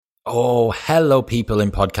Oh, hello, people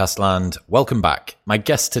in podcast land. Welcome back. My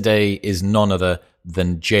guest today is none other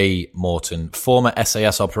than Jay Morton, former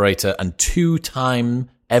SAS operator and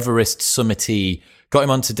two-time Everest summitee. Got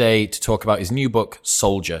him on today to talk about his new book,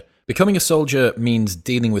 Soldier. Becoming a soldier means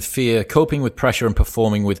dealing with fear, coping with pressure, and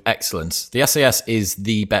performing with excellence. The SAS is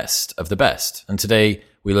the best of the best. And today,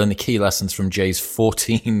 we learn the key lessons from Jay's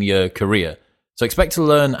 14-year career. So expect to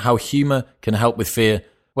learn how humor can help with fear,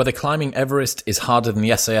 whether climbing Everest is harder than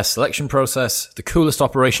the SAS selection process, the coolest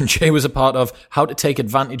operation Jay was a part of, how to take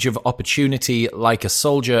advantage of opportunity like a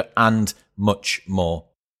soldier, and much more.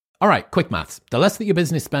 All right, quick maths. The less that your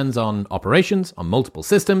business spends on operations, on multiple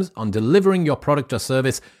systems, on delivering your product or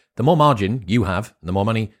service, the more margin you have and the more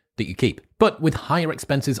money that you keep. But with higher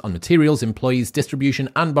expenses on materials, employees, distribution,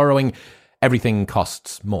 and borrowing, everything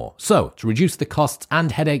costs more. So, to reduce the costs and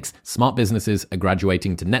headaches, smart businesses are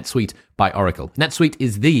graduating to NetSuite by Oracle. NetSuite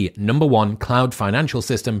is the #1 cloud financial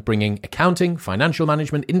system, bringing accounting, financial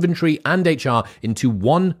management, inventory, and HR into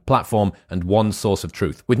one platform and one source of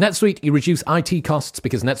truth. With NetSuite, you reduce IT costs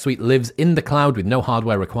because NetSuite lives in the cloud with no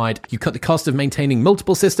hardware required. You cut the cost of maintaining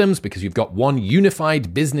multiple systems because you've got one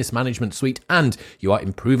unified business management suite, and you are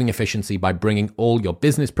improving efficiency by bringing all your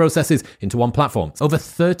business processes into one platform. Over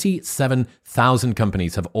 37,000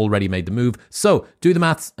 companies have already made the move, so do the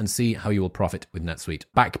maths and see how you will profit with NetSuite.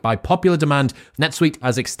 Backed by popular demand, NetSuite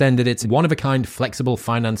has extended its one-of-a-kind flexible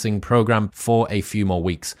financing program for a few more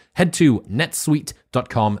weeks. Head to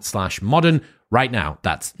netsuite.com/modern right now.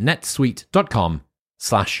 That's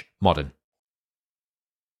netsuite.com/modern.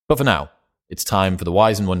 But for now, it's time for the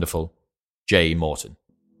wise and wonderful Jay Morton.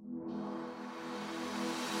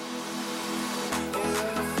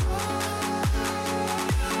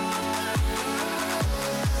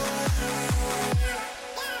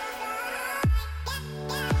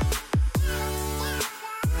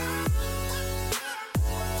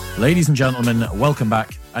 Ladies and gentlemen, welcome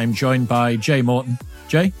back. I'm joined by Jay Morton.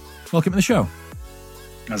 Jay, welcome to the show.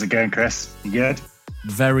 How's it going, Chris? You good?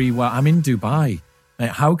 Very well. I'm in Dubai.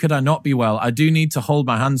 How could I not be well? I do need to hold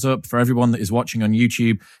my hands up for everyone that is watching on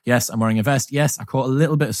YouTube. Yes, I'm wearing a vest. Yes, I caught a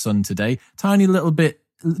little bit of sun today. Tiny little bit,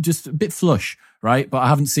 just a bit flush, right? But I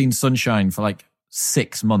haven't seen sunshine for like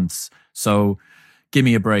 6 months. So give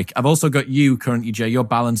me a break. I've also got you currently, Jay. You're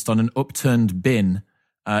balanced on an upturned bin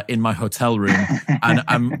in my hotel room, and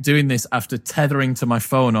I'm doing this after tethering to my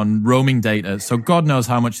phone on roaming data. So God knows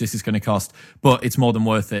how much this is going to cost, but it's more than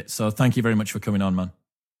worth it. So thank you very much for coming on, man.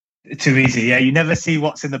 Too easy. Yeah, you never see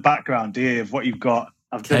what's in the background, do you, of what you've got?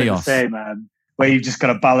 I've done the same, where you've just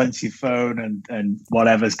got to balance your phone and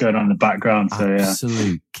whatever's going on in the background. So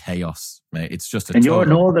absolute chaos, mate. It's just and you're a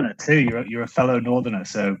northerner too. You're a fellow northerner,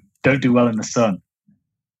 so don't do well in the sun.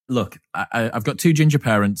 Look, I've got 2 ginger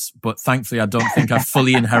parents, but thankfully I don't think I've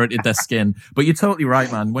fully inherited their skin. But you're totally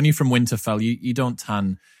right, man. When you're from Winterfell, you don't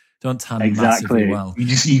tan exactly massively well.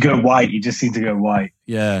 You go white. You just seem to go white.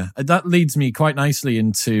 Yeah, that leads me quite nicely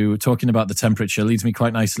into talking about the temperature. Leads me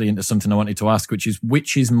quite nicely into something I wanted to ask,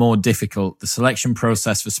 which is more difficult: the selection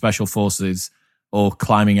process for special forces or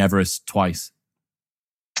climbing Everest twice?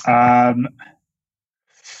 I'd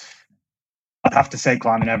have to say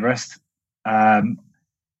climbing Everest.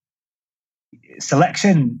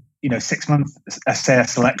 Selection, 6 month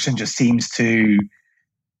SAS selection just seems to,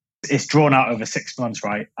 it's drawn out over 6 months,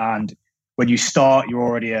 right? And when you start, you're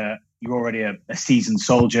already a seasoned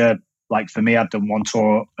soldier. Like for me, I've done 1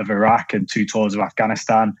 tour of Iraq and 2 tours of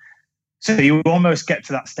Afghanistan. So you almost get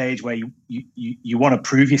to that stage where you want to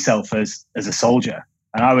prove yourself as a soldier.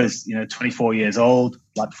 And I was, 24 years old,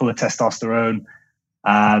 like full of testosterone.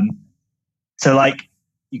 So like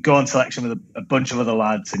you go on selection with a bunch of other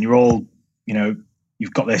lads, and you're all,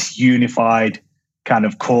 you've got this unified kind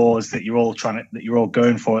of cause that you're all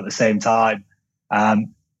going for at the same time.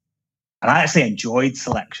 And I actually enjoyed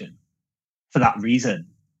selection for that reason.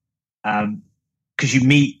 Because you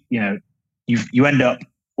meet, you end up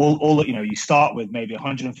all, you start with maybe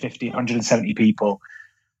 150, 170 people.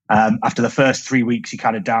 After the first 3 weeks, you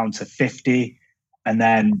kind of down to 50. And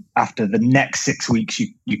then after the next 6 weeks,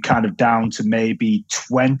 you kind of down to maybe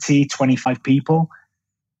 20, 25 people.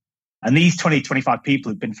 And these 20, 25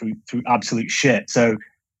 people have been through absolute shit. So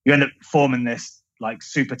you end up forming this like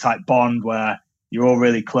super tight bond where you're all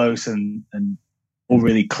really close and all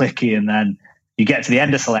really cliquey. And then you get to the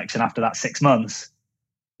end of selection after that 6 months,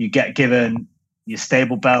 you get given your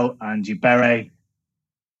stable belt and your beret,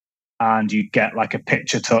 and you get like a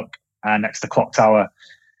picture took next to the clock tower.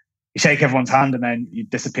 You shake everyone's hand, and then you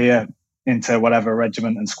disappear into whatever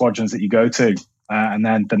regiment and squadrons that you go to. And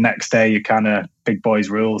then the next day, you kind of big boys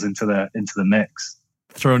rules into the mix.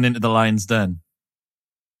 Thrown into the lion's den.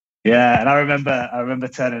 Yeah, and I remember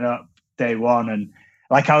turning up day one, and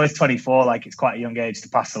like I was 24, like it's quite a young age to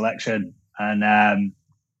pass selection, and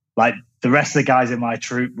like the rest of the guys in my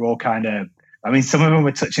troop were all kind of, I mean, some of them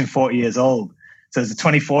were touching 40 years old. So as a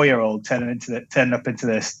 24-year-old turning up into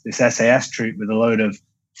this SAS troop with a load of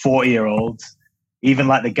 40-year-olds, even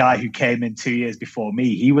like the guy who came in 2 years before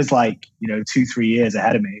me, he was like, 2-3 years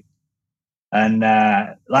ahead of me, and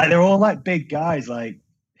like they're all like big guys, like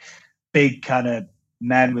big kind of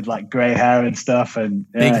men with like grey hair and stuff, and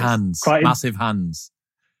big hands,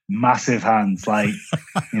 massive hands. Like,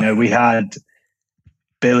 we had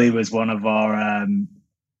Billy was one of our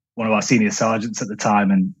senior sergeants at the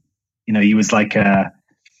time, and he was like a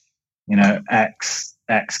ex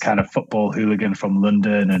kind of football hooligan from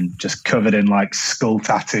London, and just covered in like skull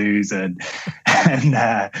tattoos and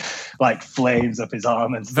like flames up his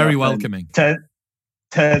arm and stuff. Very welcoming.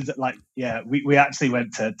 Turns like, yeah, we actually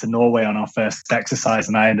went to Norway on our first exercise,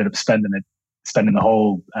 and I ended up spending the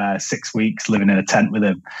whole 6 weeks living in a tent with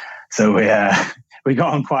him. So we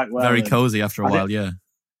got on quite well. Very cozy after a while, yeah.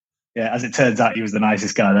 Yeah, as it turns out, he was the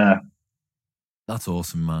nicest guy there. That's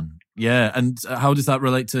awesome, man. Yeah, and how does that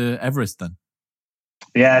relate to Everest then?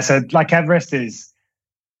 Yeah, so like Everest is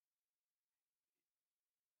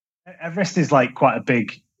like quite a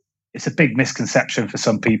big misconception for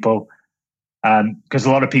some people. Because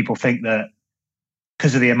a lot of people think that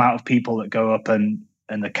because of the amount of people that go up and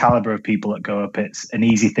the caliber of people that go up, it's an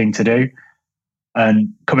easy thing to do.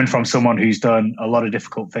 And coming from someone who's done a lot of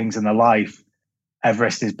difficult things in their life,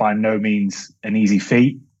 Everest is by no means an easy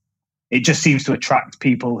feat. It just seems to attract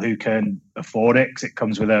people who can afford it because it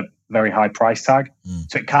comes with a very high price tag.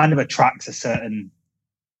 So it kind of attracts a certain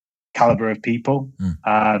caliber of people.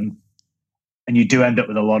 And you do end up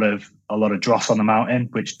with a lot of dross on the mountain,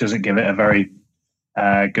 which doesn't give it a very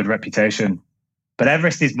good reputation. But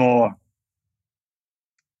Everest is more,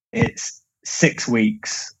 it's 6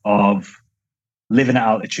 weeks of living at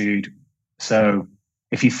altitude. So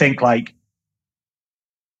if you think like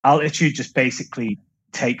altitude just basically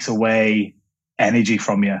takes away energy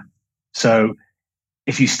from you. So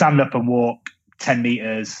if you stand up and walk 10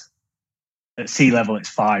 meters at sea level, it's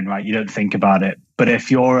fine, right? You don't think about it. But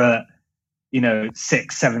if you're at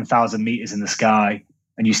 6,000-7,000 meters in the sky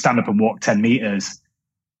and you stand up and walk 10 meters,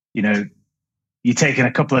 you're taking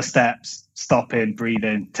a couple of steps, stopping,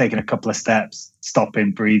 breathing, taking a couple of steps,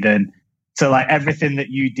 stopping, breathing. So like everything that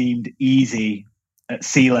you deemed easy at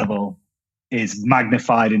sea level is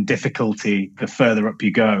magnified in difficulty the further up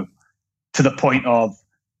you go, to the point of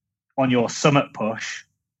on your summit push,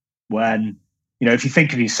 when, if you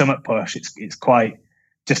think of your summit push, it's quite,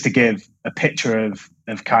 just to give a picture of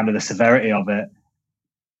kind of the severity of it.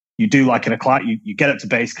 You do like you get up to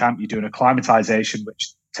base camp, you do an acclimatization,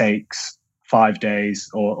 which takes 5 days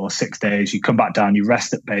or 6 days. You come back down, you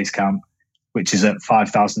rest at base camp, which is at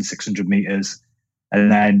 5,600 meters.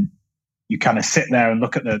 And then you kind of sit there and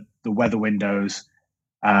look at the weather windows.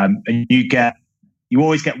 And you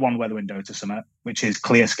always get one weather window to summit, which is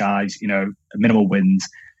clear skies, minimal winds.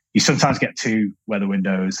 You sometimes get 2 weather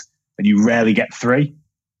windows, and you rarely get 3.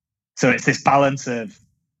 So it's this balance of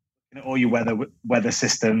all your weather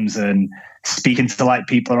systems and speaking to like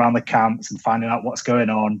people around the camps and finding out what's going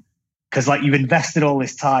on. Because like you've invested all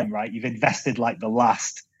this time, right? You've invested like the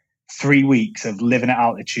last 3 weeks of living at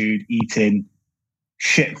altitude, eating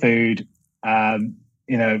shit food, shitting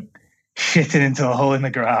into a hole in the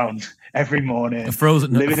ground every morning. A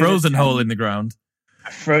frozen hole in the ground.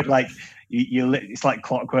 It's like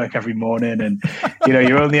clockwork every morning, and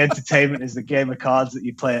your only entertainment is the game of cards that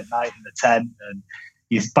you play at night in the tent. And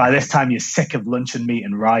by this time, you're sick of luncheon meat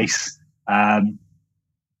and rice.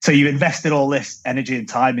 So you invested all this energy and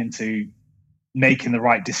time into making the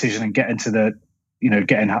right decision and getting to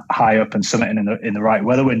getting high up and summiting in the right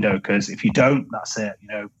weather window. Because if you don't, that's it.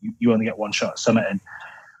 You only get one shot at summiting.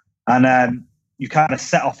 And you kind of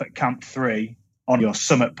set off at Camp 3 on your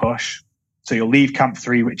summit push. So you'll leave Camp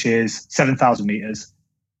 3, which is 7,000 meters,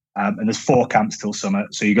 and there's 4 camps till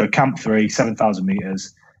summit. So you go Camp 3, 7,000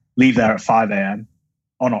 meters, leave there at 5 a.m.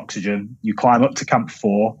 on oxygen. You climb up to Camp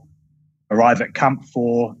 4, arrive at Camp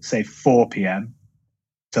 4, say 4 p.m.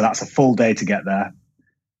 So that's a full day to get there.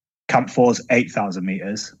 Camp 4 is 8,000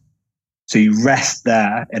 meters. So you rest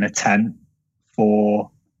there in a tent for,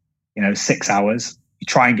 6 hours. You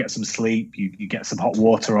try and get some sleep. You get some hot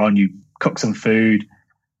water on. You cook some food.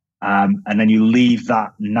 And then you leave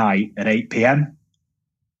that night at 8 p.m.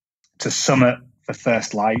 to summit for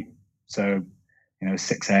first light. So,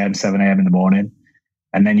 6 a.m., 7 a.m. in the morning.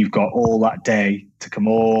 And then you've got all that day to come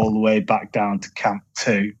all the way back down to Camp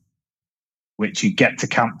 2, which you get to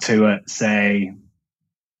Camp 2 at, say,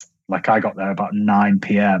 like I got there about 9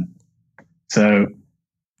 p.m. So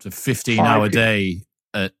it's a 15-hour day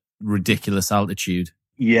at ridiculous altitude.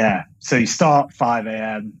 Yeah. So you start 5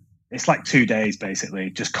 a.m. It's like 2 days, basically,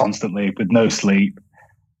 just constantly with no sleep,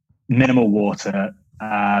 minimal water.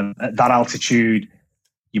 At that altitude,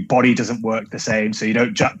 your body doesn't work the same, so you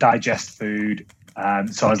don't digest food.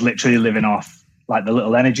 So I was literally living off like the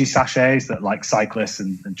little energy sachets that like cyclists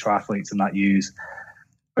and triathletes and that use,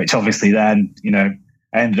 which obviously then,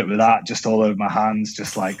 I ended up with that just all over my hands,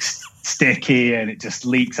 just like sticky, and it just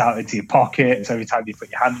leaks out into your pocket. So every time you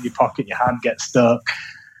put your hand in your pocket, your hand gets stuck.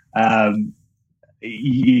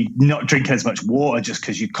 You're not drinking as much water just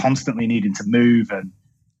because you're constantly needing to move. And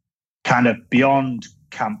kind of beyond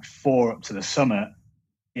Camp 4 up to the summit,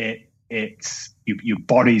 it's your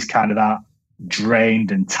body's kind of that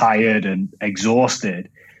drained and tired and exhausted.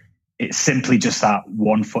 It's simply just that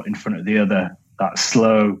one foot in front of the other, that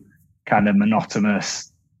slow kind of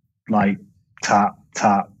monotonous, like tap,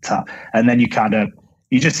 tap, tap. And then you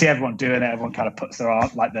just see everyone doing it. Everyone kind of puts their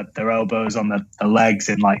elbows on the legs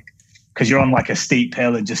in like, because you're on like a steep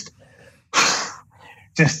hill, and just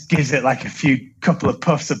gives it like a couple of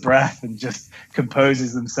puffs of breath and just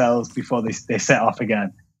composes themselves before they set off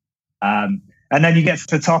again. And then you get to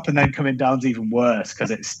the top, and then coming down's even worse because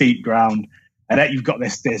it's steep ground, and then you've got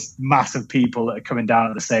this mass of people that are coming down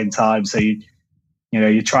at the same time. So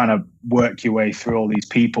you're trying to work your way through all these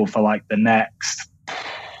people for like the next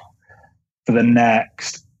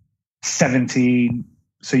 17.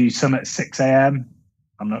 So you summit at 6 a.m.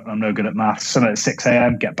 I'm no good at maths. Summit at 6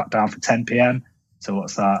 a.m. Get back down for 10 p.m. So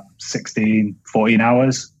what's that? 14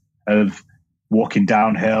 hours of walking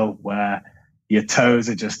downhill where your toes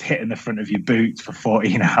are just hitting the front of your boots for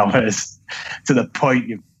 14 hours to the point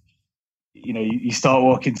you start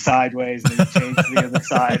walking sideways, and then you change to the other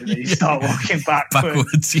side, and then you start walking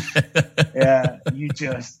backwards. Yeah, you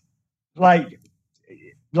just like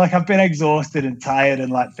I've been exhausted and tired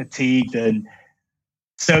and like fatigued and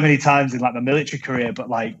so many times in like my military career, but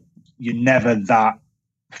like you're never that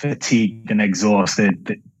fatigued and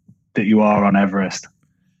exhausted that you are on Everest.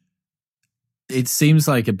 It seems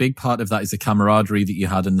like a big part of that is the camaraderie that you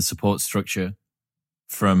had in the support structure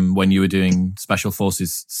from when you were doing Special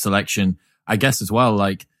Forces selection. I guess as well,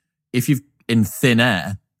 like if you're in thin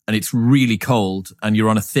air and it's really cold and you're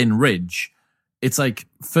on a thin ridge, it's like,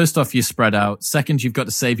 first off, you're spread out. Second, you've got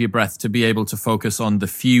to save your breath to be able to focus on the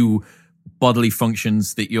few bodily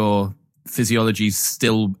functions that your physiology is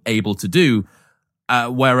still able to do.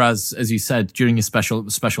 Whereas, as you said, during your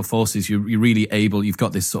special forces, you're really able, you've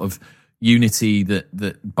got this sort of unity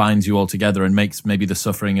that binds you all together and makes maybe the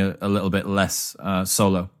suffering a little bit less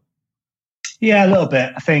solo. Yeah, a little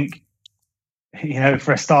bit. I think,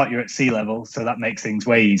 for a start, you're at sea level, so that makes things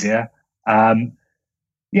way easier. I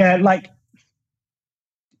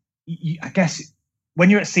guess when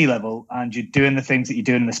you're at sea level and you're doing the things that you're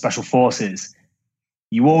doing in the Special Forces,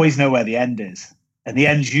 you always know where the end is, and the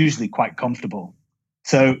end's usually quite comfortable.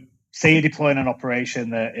 So say you're deploying an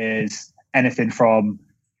operation that is anything from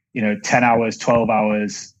 10 hours, 12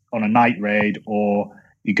 hours on a night raid, or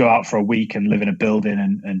you go out for a week and live in a building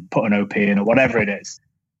and put an OP in, or whatever it is.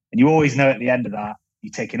 And you always know at the end of that, you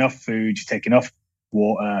take enough food, you take enough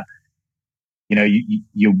water,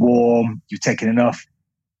 you're warm, you've taken enough,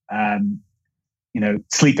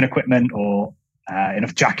 sleeping equipment or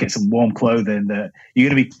enough jackets and warm clothing that you're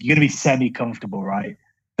going to be semi-comfortable, right?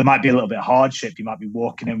 There might be a little bit of hardship. You might be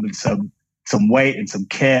walking in with some weight and some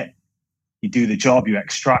kit. You do the job, you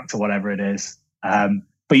extract or whatever it is. But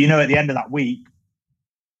at the end of that week,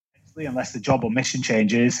 unless the job or mission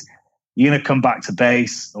changes, you're going to come back to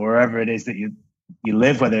base or wherever it is that you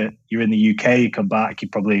live, whether you're in the UK, you come back, you're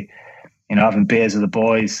probably, having beers with the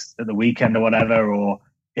boys at the weekend or whatever, or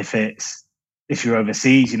if you're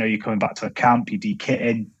overseas, you're coming back to a camp, you're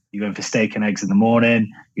de-kitting, you're going for steak and eggs in the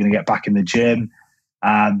morning, you're going to get back in the gym.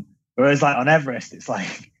 Whereas like on Everest, it's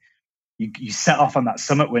like you set off on that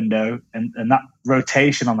summit window and that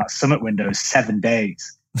rotation on that summit window is 7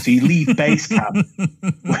 days. So you leave base camp.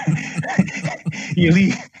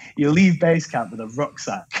 you leave base camp with a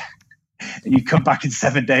rucksack, and you come back in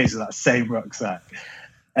 7 days with that same rucksack.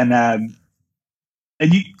 And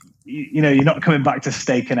you're not coming back to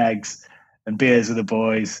steak and eggs and beers with the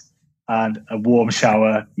boys and a warm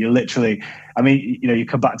shower. You're literally, you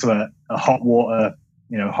come back to a hot water,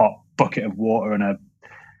 hot bucket of water and a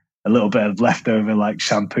little bit of leftover like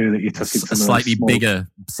shampoo that you took into a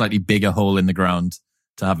slightly bigger hole in the ground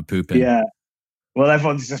to have a poop in. Yeah. Well,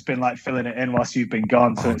 everyone's just been like filling it in whilst you've been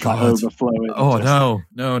gone, so it's God. like overflowing. Oh no!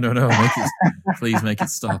 Please make it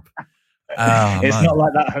stop. It's man. not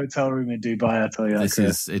like that hotel room in Dubai, I tell you.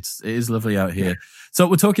 It is lovely out here. So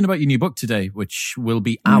we're talking about your new book today, which will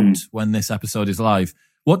be out when this episode is live.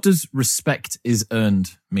 What does respect is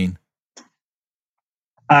earned mean?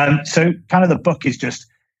 So kind of the book is just,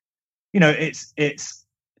 it's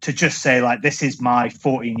to just say, like, this is my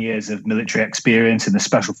 14 years of military experience in the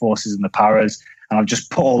special forces and the paras, and I've just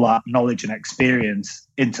put all that knowledge and experience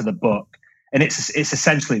into the book. And it's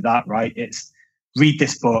essentially that, right? It's read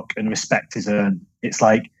this book and respect is earned. It's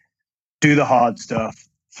like, do the hard stuff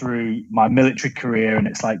through my military career, and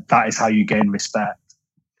it's like, that is how you gain respect.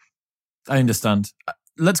 I understand.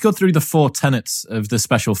 Let's go through the 4 tenets of the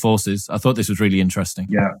special forces. I thought this was really interesting.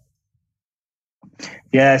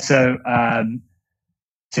 Yeah. So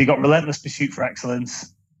you got relentless pursuit for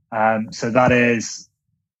excellence. So that is,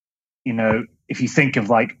 if you think of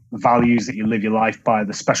like values that you live your life by,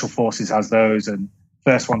 the special forces has those. And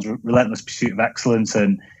first one's relentless pursuit of excellence.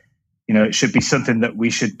 And, it should be something that we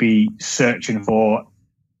should be searching for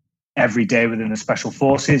every day within the special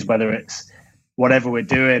forces, whether it's whatever we're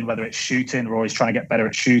doing, whether it's shooting, we're always trying to get better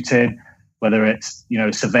at shooting, whether it's,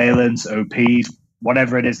 surveillance, OPs,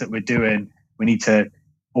 whatever it is that we're doing, we need to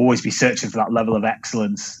always be searching for that level of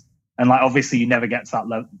excellence. And like, obviously you never get to that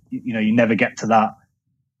level, you never get to that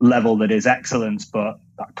level that is excellence, but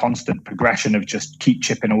that constant progression of just keep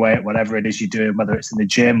chipping away at whatever it is you're doing, whether it's in the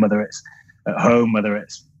gym, whether it's at home, whether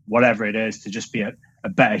it's whatever it is, to just be a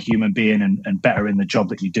better human being and better in the job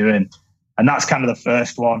that you're doing. And that's kind of the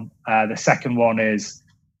first one. The second one is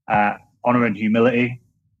honor and humility.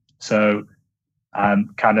 So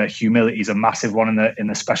kind of humility is a massive one in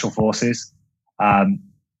the special forces.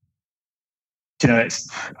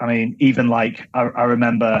 Even like I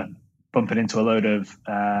remember bumping into a load of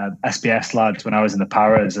SBS lads when I was in the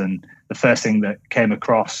paras, and the first thing that came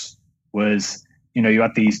across was, you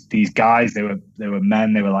had these guys, they were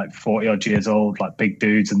men, they were like 40 odd years old, like big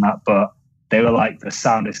dudes and that, but they were like the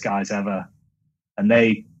soundest guys ever. And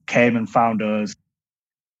they came and found us,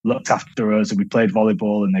 looked after us, and we played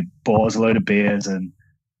volleyball, and they bought us a load of beers. And,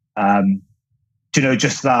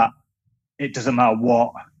 just that it doesn't matter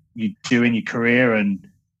what you do in your career and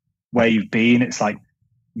where you've been, it's like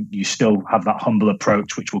you still have that humble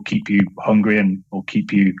approach, which will keep you hungry and will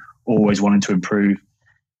keep you always wanting to improve.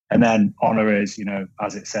 And then honor is,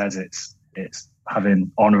 as it says, it's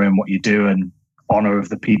having honor in what you do, and honor of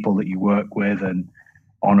the people that you work with, and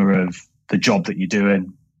honor of the job that you're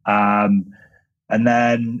doing. And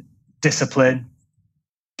then discipline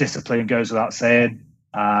goes without saying.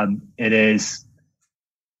 It is,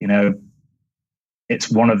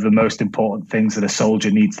 it's one of the most important things that a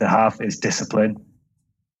soldier needs to have is discipline.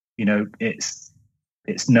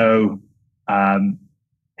 It's no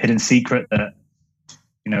hidden secret that,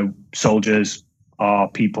 soldiers are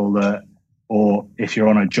people that, or if you're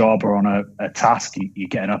on a job or on a task, you're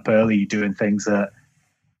getting up early, you're doing things that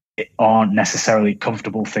aren't necessarily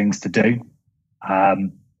comfortable things to do,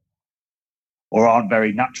 or aren't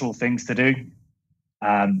very natural things to do.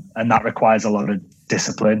 And that requires a lot of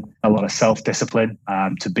discipline, a lot of self-discipline,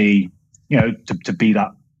 to be, to be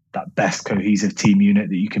that best cohesive team unit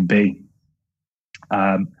that you can be.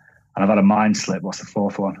 And I've had a mind slip. What's the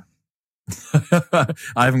fourth one?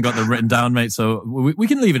 I haven't got them written down, mate. So we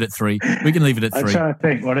can leave it at 3. We can leave it at 3. I'm trying to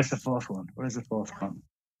think. What is the fourth one?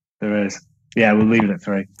 There is. Yeah, we'll leave it at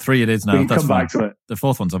 3. 3 it is now. That's come fine. back to it. The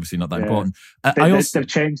fourth one's obviously not that important. They've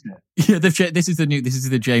changed it. Yeah, this is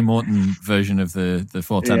the J Morton version of the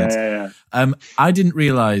 4 tenets. Yeah. I didn't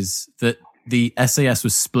realize that the SAS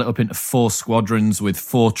was split up into 4 squadrons with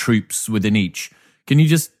 4 troops within each. Can you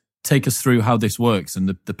just take us through how this works and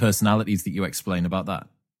the personalities that you explain about that?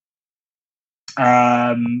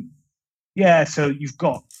 So you've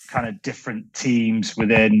got kind of different teams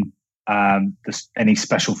within any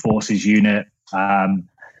special forces unit, and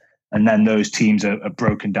then those teams are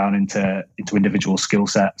broken down into individual skill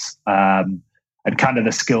sets, and kind of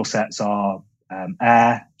the skill sets are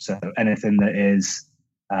air, so anything that is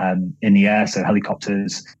in the air, so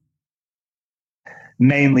helicopters,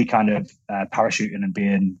 mainly kind of parachuting and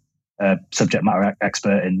being a subject matter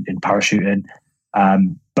expert in parachuting,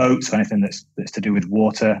 boats, anything that's to do with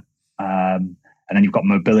water, and then you've got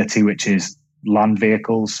mobility, which is land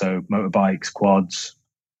vehicles, so motorbikes, quads,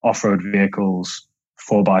 off-road vehicles,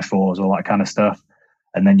 4x4s, all that kind of stuff.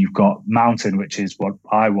 And then you've got mountain, which is what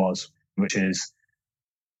I was, which is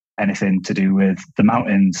anything to do with the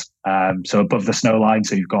mountains, so above the snow line.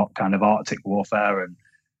 So you've got kind of Arctic warfare and,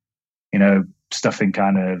 stuff in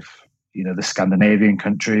kind of, the Scandinavian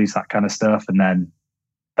countries, that kind of stuff. And then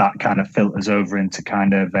that kind of filters over into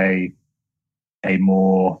kind of a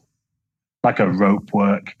more like a rope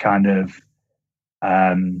work kind of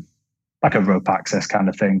like a rope access kind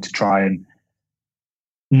of thing to try and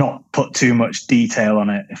not put too much detail on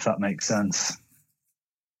it, if that makes sense.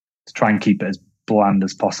 To try and keep it as bland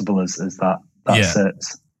as possible as that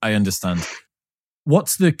sits. I understand.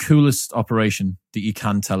 What's the coolest operation that you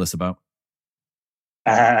can tell us about?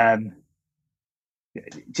 Do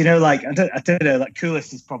you know, like, I don't know, like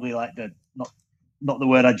coolest is probably like not the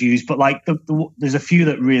word I'd use, but like there's a few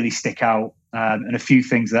that really stick out, and a few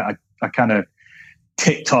things that I kind of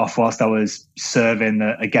ticked off whilst I was serving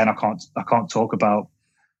that, again, I can't talk about.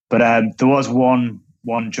 But there was one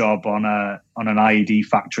job on an IED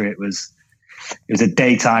factory. It was a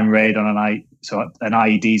daytime raid on an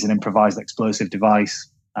IED is an improvised explosive device.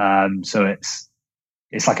 So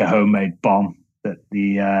it's like a homemade bomb that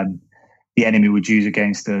the enemy would use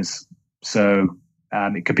against us. So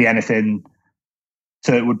it could be anything.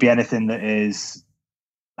 So it would be anything that is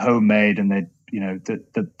homemade, and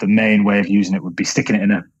the main way of using it would be sticking it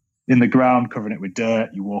in the ground, covering it with dirt.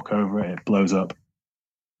 You walk over it, it blows up.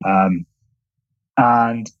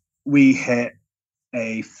 And we hit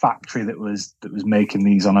a factory that was making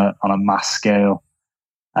these on a mass scale.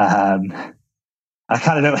 I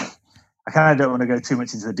kind of don't want to go too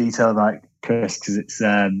much into the detail of that, Chris, because it's.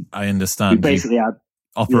 I understand. We basically had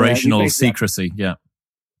operational secrecy.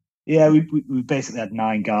 Yeah, we basically had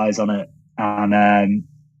 9 guys on it, and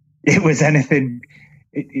it was anything.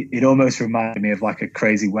 It almost reminded me of like a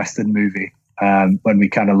crazy Western movie when we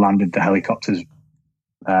kind of landed the helicopters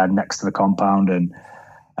next to the compound, and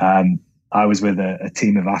I was with a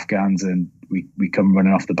team of Afghans, and we come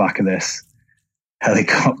running off the back of this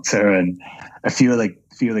helicopter, and a few of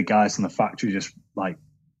the guys from the factory just like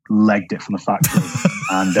legged it from the factory,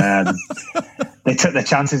 and they took their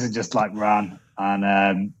chances and just like ran,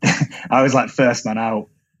 and I was like first man out.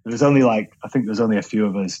 There was only I think there was only a few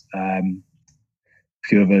of us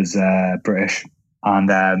British,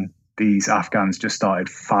 and these Afghans just started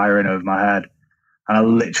firing over my head, and I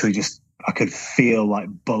literally I could feel like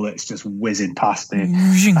bullets just whizzing past me.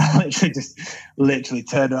 I literally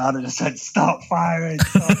turned around and just said, stop firing.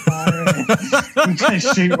 You're going to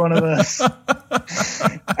shoot one of us.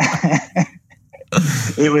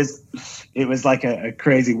 It was like a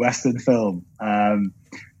crazy Western film.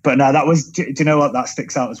 But no, that was, do you know what? That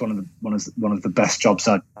sticks out as one of the best jobs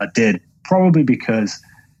I did, probably because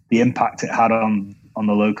the impact it had on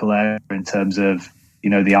the local area in terms of, the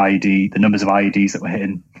IED, the numbers of IEDs that were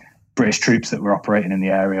hitting British troops that were operating in the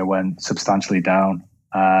area went substantially down.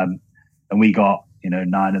 And we got,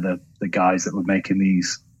 9 of the guys that were making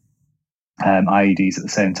these IEDs at the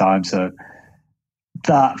same time. So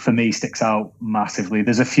that for me sticks out massively.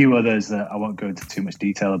 There's a few others that I won't go into too much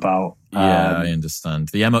detail about. Yeah, I understand.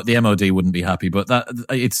 The MOD wouldn't be happy, but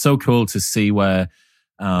it's so cool to see where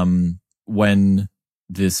when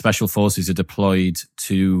the special forces are deployed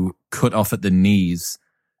to cut off at the knees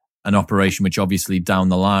an operation which obviously down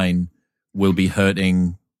the line will be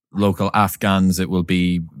hurting local Afghans. It will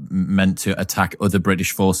be meant to attack other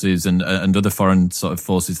British forces and other foreign sort of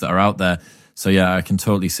forces that are out there. So yeah, I can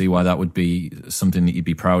totally see why that would be something that you'd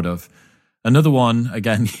be proud of. Another one,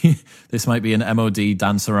 again, this might be an MOD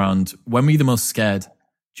dance around. When were you the most scared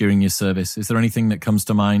during your service? Is there anything that comes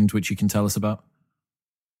to mind which you can tell us about?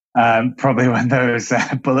 Probably when those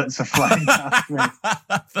bullets are flying past me.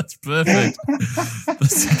 That's perfect.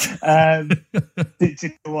 Do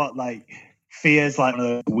you know what? Like, fear's like one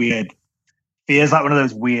of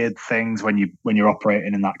those weird things when you're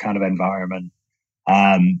operating in that kind of environment.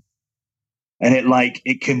 And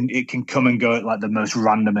it can come and go at like the most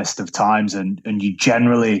randomest of times, and you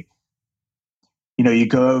generally, you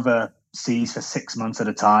go overseas for 6 months at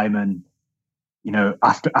a time, and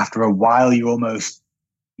after a while you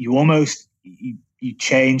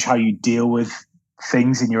change how you deal with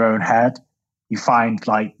things in your own head. You find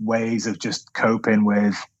like ways of just coping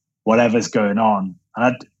with whatever's going on.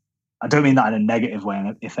 And I don't mean that in a negative way.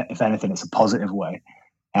 And if anything, it's a positive way.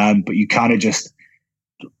 But you kind of just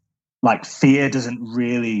like fear doesn't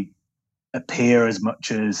really appear as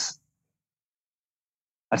much as,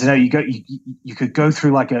 I don't know, you could go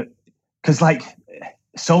through because like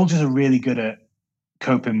soldiers are really good at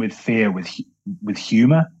coping with fear with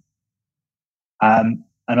humor. And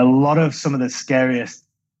a lot of some of the scariest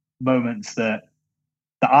moments that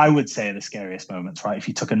I would say are the scariest moments, right? If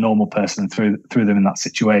you took a normal person and threw them in that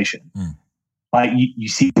situation, like you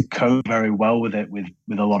seem to cope very well with it with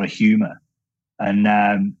a lot of humor. And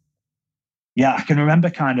I can remember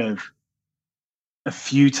kind of a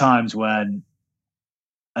few times when,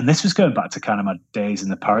 and this was going back to kind of my days in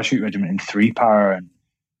the parachute regiment in 3-Power, and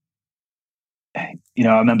I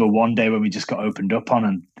remember one day when we just got opened up on,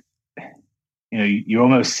 and you're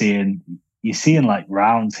almost seeing you're seeing like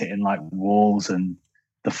rounds hitting like walls and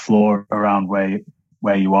the floor around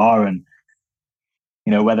where you are. And,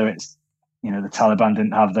 you know, whether it's, you know, the Taliban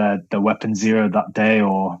didn't have their weapon zero that day,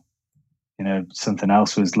 or, you know, something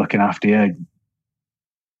else was looking after you,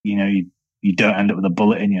 you know, you don't end up with a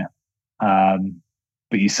bullet in you.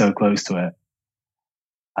 But you're so close to it.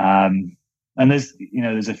 And there's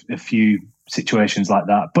a few situations like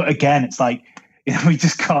that. But again, it's like, you know, we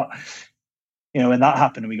just got, you know, when that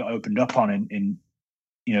happened and we got opened up on in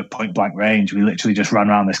you know, point blank range, we literally just ran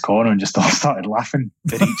around this corner and just all started laughing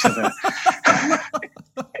at each other.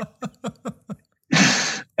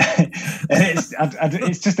 And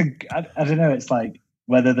it's just I don't know, it's like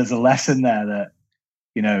whether there's a lesson there that,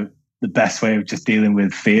 you know, the best way of just dealing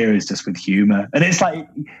with fear is just with humor. And it's like,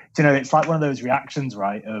 you know, it's like one of those reactions,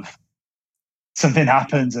 right, of something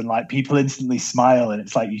happens and like people instantly smile, and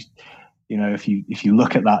it's like, you know, if you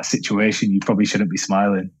look at that situation, you probably shouldn't be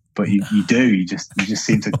smiling, but you do. You just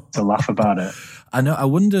seem to laugh about it. I know. I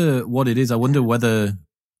wonder what it is. I wonder whether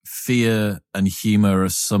fear and humor are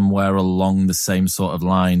somewhere along the same sort of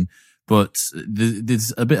line, but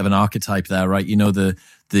there's a bit of an archetype there, right? You know,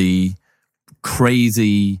 the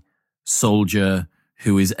crazy soldier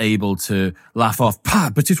who is able to laugh off,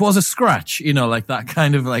 but it was a scratch, you know, like that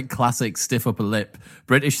kind of like classic stiff upper lip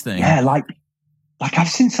British thing. Yeah, like I've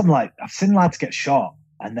seen lads get shot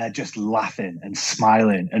and they're just laughing and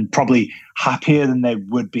smiling and probably happier than they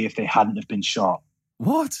would be if they hadn't have been shot.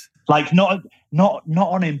 What? Like not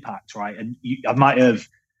on impact, right? And I might have,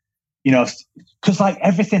 you know, because like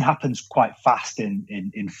everything happens quite fast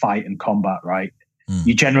in fight and combat, right?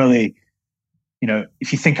 You generally, you know,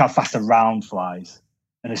 if you think how fast a round flies,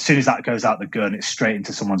 and as soon as that goes out the gun, it's straight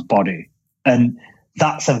into someone's body, and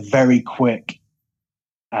that's a very quick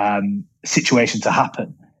situation to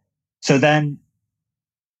happen. So then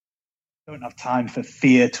don't have time for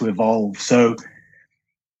fear to evolve. So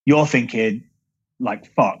you're thinking like,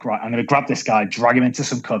 fuck, right, I'm going to grab this guy, drag him into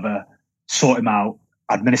some cover, sort him out,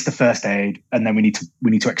 administer first aid, and then we need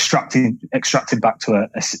to extract him back to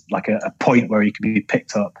a point where he can be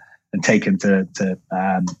picked up and taken to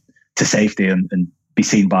safety and be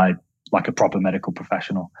seen by like a proper medical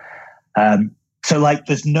professional. So like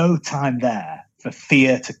there's no time there for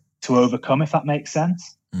fear to overcome, if that makes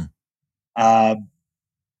sense. So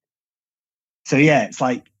yeah, it's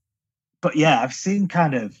like, but yeah, I've seen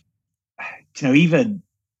kind of, you know,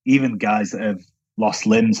 even guys that have lost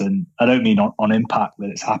limbs, and I don't mean on impact that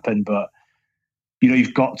it's happened, but you know,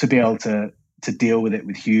 you've got to be able to deal with it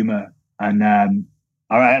with humor. And I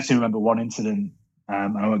actually remember one incident. I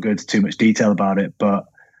won't go into too much detail about it, but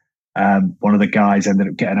one of the guys ended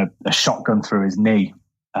up getting a shotgun through his knee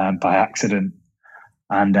by accident,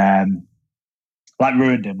 and like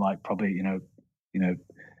ruined him. Like probably you know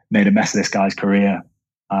made a mess of this guy's career.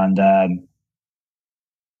 And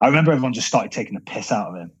I remember everyone just started taking the piss out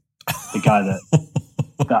of him. The guy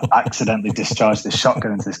that accidentally discharged the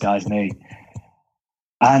shotgun into this guy's knee.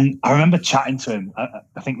 And I remember chatting to him.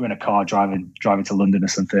 I think we were in a car driving to London or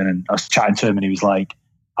something, and I was chatting to him, and he was like,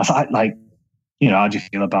 I was like, you know, how do you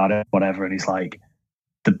feel about it? Whatever. And he's like,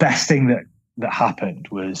 the best thing that happened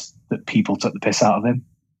was that people took the piss out of him.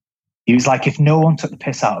 He was like, if no one took the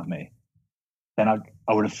piss out of me, then I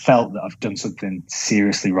would have felt that I've done something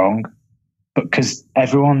seriously wrong. But because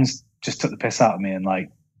everyone's just took the piss out of me and like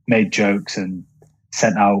made jokes and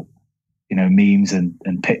sent out, you know, memes and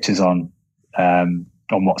pictures on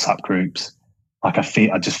WhatsApp groups, like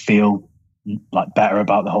I just feel like better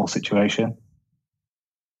about the whole situation.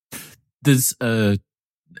 There's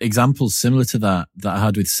examples similar to that I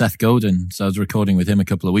had with Seth Godin. So I was recording with him a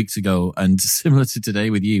couple of weeks ago, and similar to today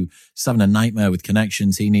with you, just having a nightmare with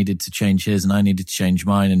connections. He needed to change his and I needed to change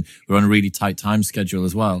mine, and we're on a really tight time schedule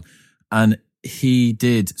as well. And he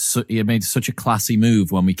had made such a classy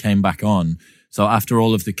move when we came back on. So after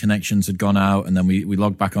all of the connections had gone out, and then we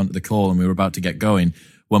logged back onto the call and we were about to get going,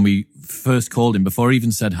 when we first called him, before he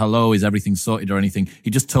even said, hello, is everything sorted or anything, he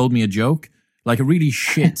just told me a joke. Like a really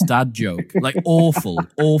shit dad joke, like awful,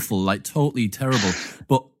 like totally terrible.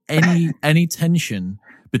 But any tension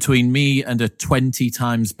between me and a 20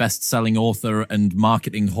 times best-selling author and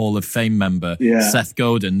marketing Hall of Fame member, Seth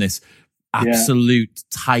Godin, this absolute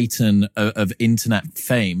titan of internet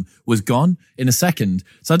fame, was gone in a second.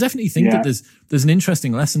 So I definitely think that there's an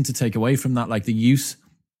interesting lesson to take away from that, like the use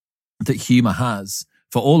that humor has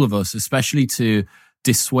for all of us, especially to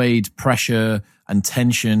dissuade pressure and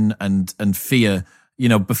tension and fear, you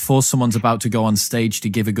know, before someone's about to go on stage to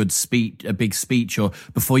give a big speech, or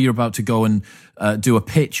before you're about to go and do a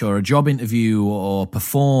pitch or a job interview or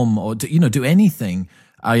perform or do anything.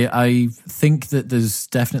 I think that there's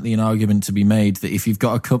definitely an argument to be made that if you've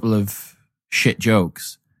got a couple of shit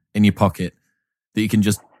jokes in your pocket that you can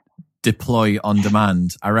just deploy on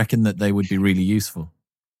demand, I reckon that they would be really useful.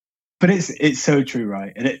 But it's so true,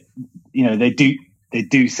 right? And they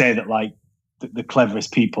do say that like the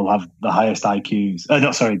cleverest people have the highest IQs.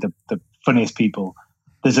 The funniest people.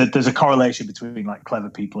 There's a correlation between like clever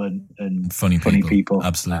people and funny people.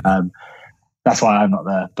 Absolutely. That's why I'm not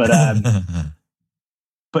there. But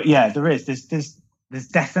but yeah, there is. There's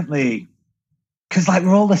definitely, because like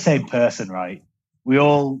we're all the same person, right? We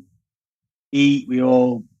all eat, we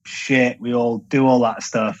all shit, we all do all that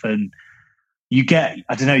stuff, and you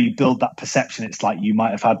build that perception. It's like you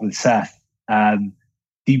might have had with Seth.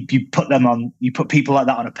 You put people like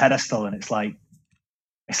that on a pedestal, and it's like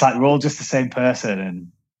we're all just the same person,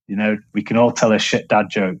 and we can all tell a shit dad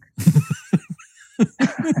joke.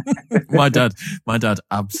 my dad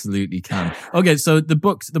absolutely can. Okay, so the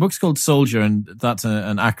book's called Soldier, and that's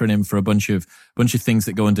an acronym for a bunch of things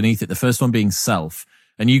that go underneath it. The first one being self,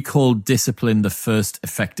 and you called discipline the first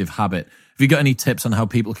effective habit. Have you got any tips on how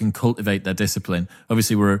people can cultivate their discipline?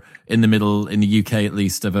 Obviously, we're in the middle, in the UK at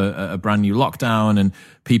least, of a brand new lockdown, and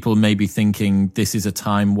people may be thinking this is a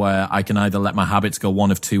time where I can either let my habits go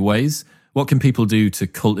one of two ways. What can people do to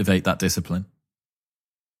cultivate that discipline?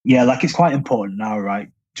 Yeah, like it's quite important now, right?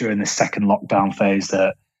 During the second lockdown phase,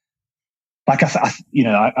 that, like I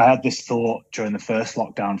had this thought during the first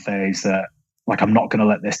lockdown phase that, like, I'm not going to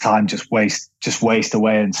let this time just waste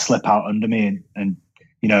away and slip out under me. And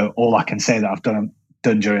all I can say that I've done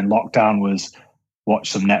during lockdown was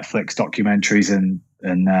watch some Netflix documentaries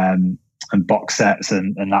and box sets,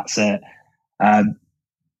 and that's it. And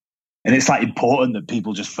it's like important that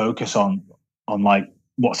people just focus on like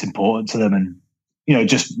what's important to them, and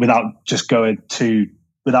just without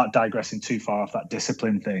digressing too far off that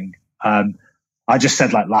discipline thing. I just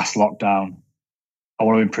said, like, last lockdown, I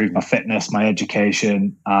want to improve my fitness, my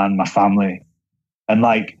education, and my family. And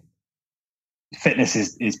like, fitness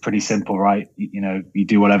is pretty simple, right? You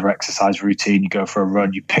do whatever exercise routine, you go for a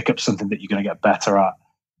run, you pick up something that you're going to get better at.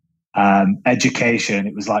 Education,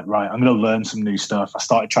 it was like, right, I'm going to learn some new stuff. I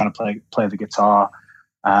started trying to play the guitar,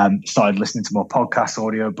 started listening to more podcasts,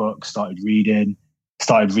 audiobooks, started reading,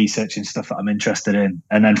 started researching stuff that I'm interested in.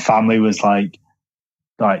 And then family was like,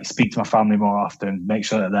 speak to my family more often, make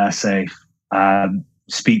sure that they're safe,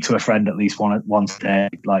 speak to a friend at least once a day,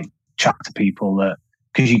 like chat to people, that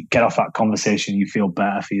because you get off that conversation, you feel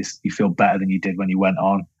better you feel better than you did when you went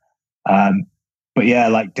on. But yeah,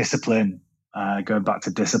 like discipline, going back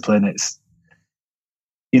to discipline, it's,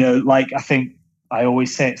 like, I think I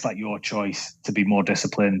always say it's like your choice to be more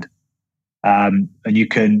disciplined. And you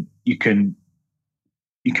can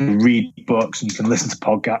read books and you can listen to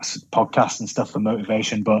podcasts and stuff for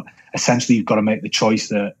motivation, but essentially you've got to make the choice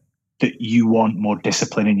that you want more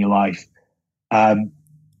discipline in your life. And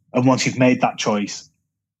once you've made that choice,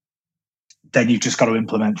 then you've just got to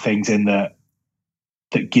implement things in that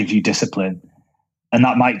give you discipline. And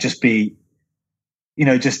that might just be,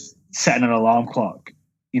 just setting an alarm clock.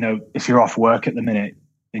 If you're off work at the minute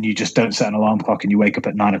and you just don't set an alarm clock and you wake up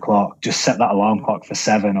at 9 o'clock, just set that alarm clock for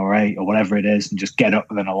 7 or 8 or whatever it is, and just get up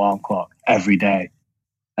with an alarm clock every day.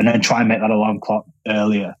 And then try and make that alarm clock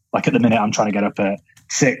earlier. Like at the minute, I'm trying to get up at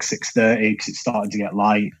 6:30 because it's starting to get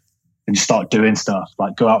light, and just start doing stuff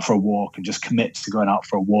like go out for a walk and just commit to going out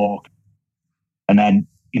for a walk. And then,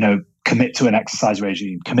 commit to an exercise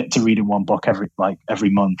regime, commit to reading one book every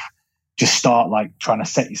month. Just start like trying to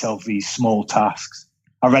set yourself these small tasks.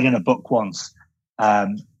 I read in a book once,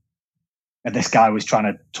 and this guy was trying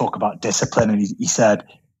to talk about discipline, and he said,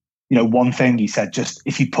 one thing he said, just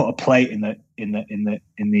if you put a plate in the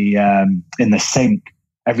sink,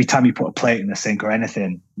 every time you put a plate in the sink or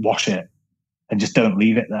anything, wash it and just don't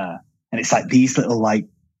leave it there. And it's like these little like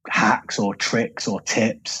hacks or tricks or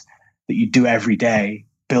tips that you do every day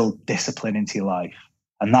build discipline into your life,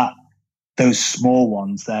 and those small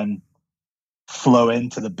ones then flow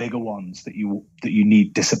into the bigger ones that you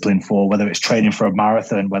need discipline for, whether it's training for a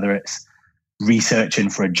marathon, whether it's researching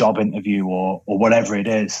for a job interview or whatever it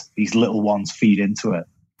is. These little ones feed into it.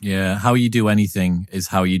 Yeah, how you do anything is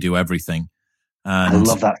how you do everything. And I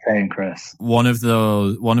love that saying, Chris. One of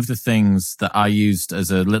the things that I used as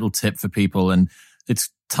a little tip for people, and it's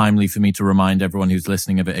timely for me to remind everyone who's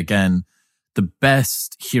listening of it again, the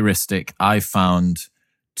best heuristic I found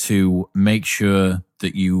to make sure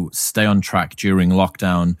that you stay on track during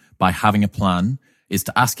lockdown by having a plan is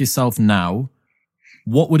to ask yourself now,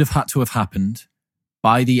 what would have had to have happened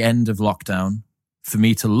by the end of lockdown for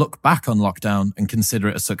me to look back on lockdown and consider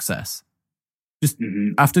it a success? Just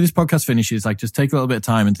after this podcast finishes, like just take a little bit of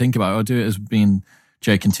time and think about it, or do it as me and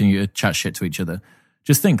Jay continue to chat shit to each other.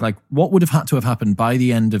 just think like what would have had to have happened by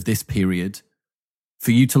the end of this period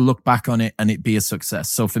for you to look back on it and it be a success.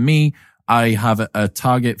 So for me, I have a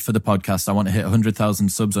target for the podcast. I want to hit 100,000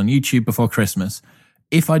 subs on YouTube before Christmas.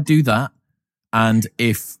 If I do that, and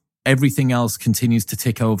if everything else continues to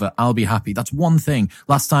tick over, I'll be happy. That's one thing.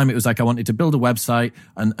 Last time it was like I wanted to build a website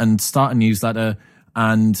and start a newsletter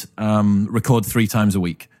and record 3 times a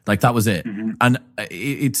week. Like that was it. Mm-hmm. And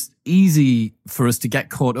it's easy for us to get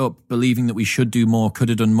caught up believing that we should do more, could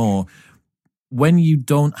have done more. When you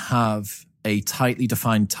don't have a tightly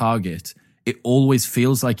defined target, it always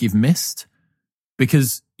feels like you've missed,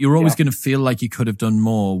 because you're always going to feel like you could have done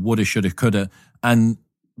more, woulda, shoulda, coulda. And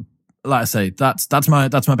like I say, that's my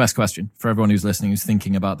best question for everyone who's listening, who's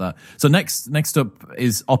thinking about that. So next up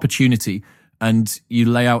is opportunity, and you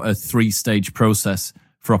lay out a 3-stage process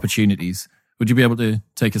for opportunities. Would you be able to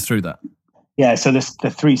take us through that? Yeah. So the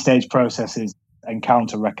 3-stage process is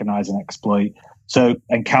encounter, recognize, and exploit. So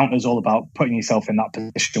encounter is all about putting yourself in that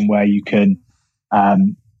position where you can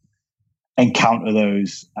encounter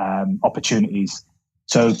those opportunities.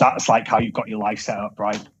 So that's like how you've got your life set up,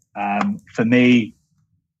 right? For me,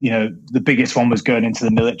 the biggest one was going into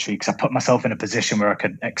the military, because I put myself in a position where I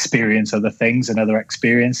could experience other things and other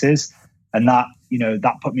experiences. And that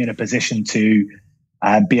put me in a position to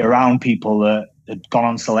be around people that had gone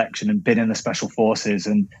on selection and been in the special forces.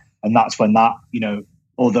 And that's when that,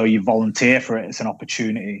 although you volunteer for it, it's an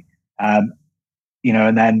opportunity. And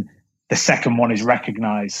then the second one is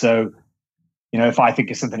recognize. So, if I think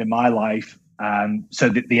of something in my life, so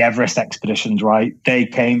the Everest expeditions, right? They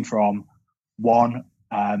came from one,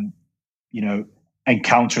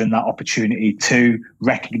 encountering that opportunity, 2,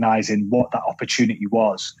 recognizing what that opportunity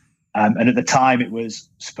was. And at the time, it was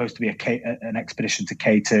supposed to be an expedition to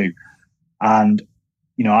K2. And,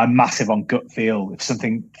 I'm massive on gut feel. If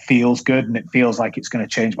something feels good and it feels like it's going to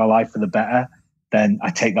change my life for the better, then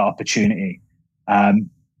I take that opportunity.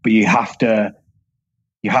 But you have to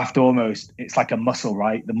almost, it's like a muscle,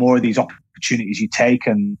 right? The more of these opportunities you take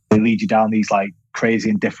and they lead you down these like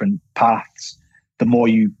crazy and different paths, the more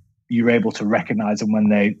you're able to recognize them when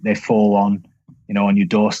they fall on your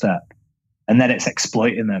doorstep. And then it's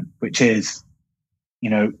exploiting them, which is,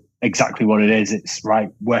 exactly what it is. It's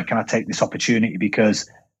right. Where can I take this opportunity? Because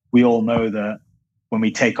we all know that when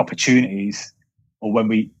we take opportunities, or when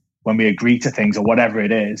we agree to things, or whatever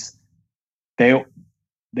it is,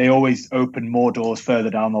 they always open more doors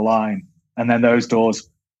further down the line. And then those doors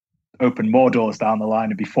open more doors down the line.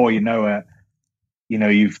 And before you know it,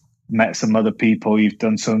 you've met some other people, you've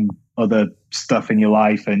done some other stuff in your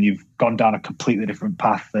life, and you've gone down a completely different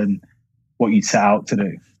path than what you'd set out to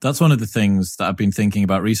do. That's one of the things that I've been thinking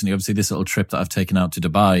about recently. Obviously, this little trip that I've taken out to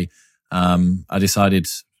Dubai, I decided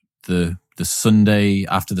the Sunday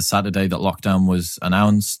after the Saturday that lockdown was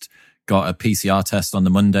announced, got a PCR test on the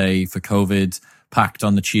Monday for COVID, packed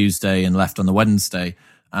on the Tuesday and left on the Wednesday.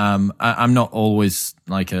 I'm not always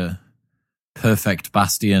like a perfect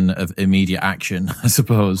bastion of immediate action, I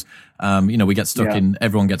suppose. We get stuck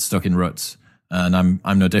everyone gets stuck in ruts, and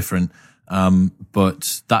I'm no different.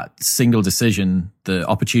 But that single decision, the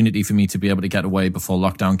opportunity for me to be able to get away before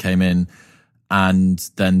lockdown came in, and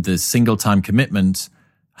then the single time commitment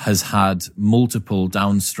has had multiple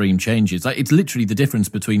downstream changes. Like, it's literally the difference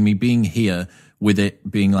between me being here with it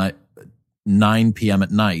being like 9 p.m.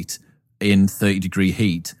 at night in 30-degree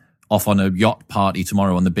heat, off on a yacht party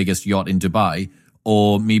tomorrow on the biggest yacht in Dubai,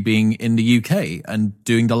 or me being in the UK and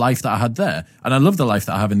doing the life that I had there. And I love the life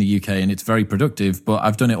that I have in the UK, and it's very productive, but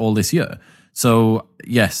I've done it all this year. So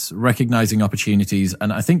yes, recognizing opportunities,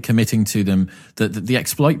 and I think committing to them. The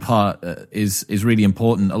exploit part is really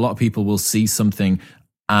important. A lot of people will see something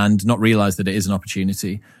and not realize that it is an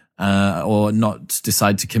opportunity, or not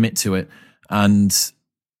decide to commit to it. And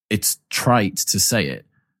it's trite to say it,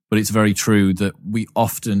 but it's very true that we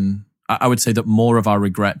often, I would say that more of our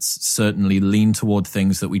regrets certainly lean toward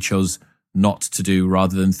things that we chose not to do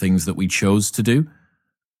rather than things that we chose to do.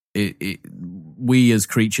 We as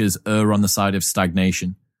creatures err on the side of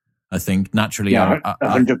stagnation. I think naturally,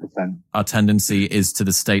 100%. Our tendency is to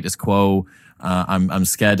the status quo. I'm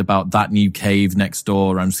scared about that new cave next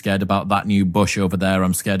door. I'm scared about that new bush over there.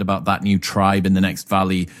 I'm scared about that new tribe in the next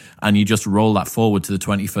valley. And you just roll that forward to the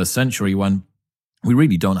 21st century when we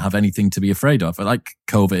really don't have anything to be afraid of, like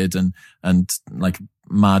COVID and like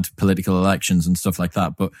mad political elections and stuff like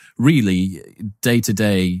that. But really, day to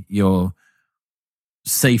day, your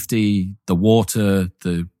safety, the water,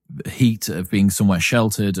 the heat of being somewhere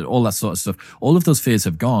sheltered, all that sort of stuff, all of those fears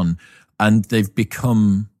have gone, and they've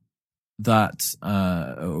become that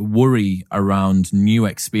worry around new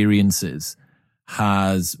experiences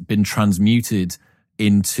has been transmuted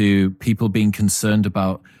into people being concerned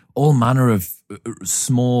about all manner of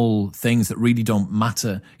small things that really don't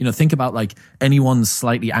matter. You know, think about like anyone's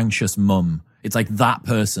slightly anxious mum. It's like that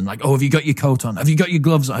person, like, oh, have you got your coat on? Have you got your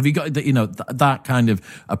gloves on? Have you got, you know, that kind of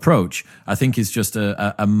approach, I think is just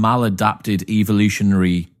a maladapted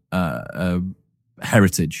evolutionary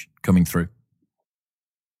heritage coming through.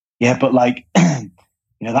 Yeah, but like, you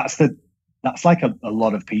know, that's like a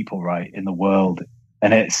lot of people, right, in the world.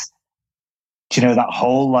 And it's, you know, that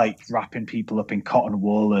whole like wrapping people up in cotton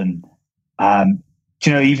wool and,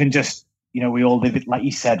 you know, even just, you know, we all live it, like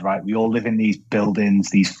you said, right? We all live in these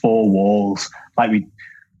buildings, these four walls. Like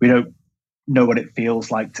we don't know what it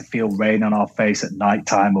feels like to feel rain on our face at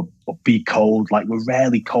nighttime or be cold. Like we're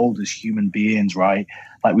rarely cold as human beings, right?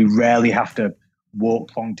 Like we rarely have to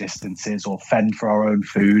walk long distances or fend for our own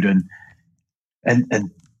food. And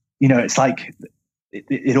you know, it's like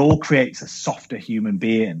it all creates a softer human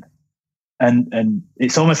being. And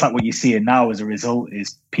it's almost like what you're seeing now as a result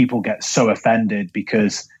is people get so offended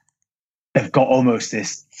because they've got almost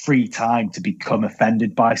this free time to become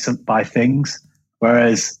offended by things.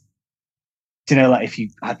 Whereas, you know, like if you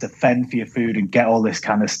had to fend for your food and get all this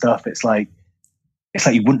kind of stuff, it's like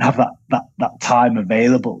you wouldn't have that time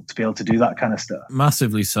available to be able to do that kind of stuff.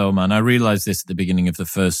 Massively so, man. I realized this at the beginning of the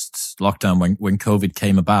first lockdown when COVID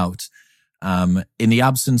came about. In the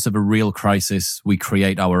absence of a real crisis, we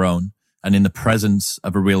create our own. And in the presence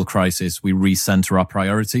of a real crisis, we recenter our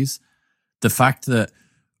priorities. The fact that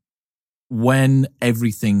when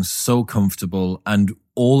everything's so comfortable and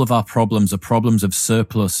all of our problems are problems of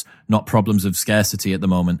surplus, not problems of scarcity at the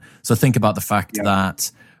moment. So think about the fact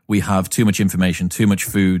that we have too much information, too much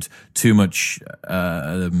food, too much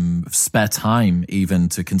spare time even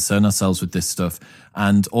to concern ourselves with this stuff.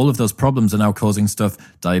 And all of those problems are now causing stuff,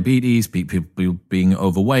 diabetes, people being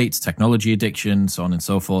overweight, technology addiction, so on and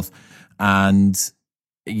so forth. And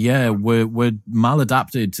yeah, we're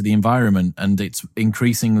maladapted to the environment, and it's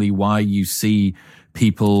increasingly why you see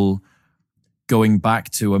people going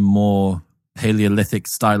back to a more Paleolithic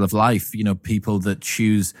style of life. You know, people that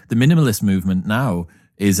choose the minimalist movement now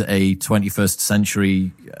is a 21st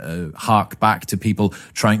century hark back to people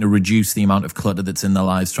trying to reduce the amount of clutter that's in their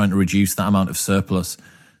lives, trying to reduce that amount of surplus.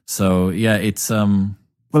 So yeah, it's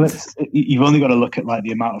well, you've only got to look at like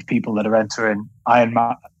the amount of people that are entering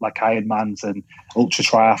Ironmans and ultra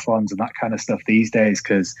triathlons and that kind of stuff these days,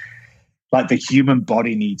 because like the human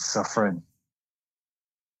body needs suffering.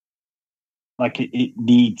 Like it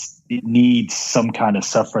needs some kind of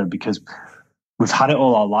suffering because we've had it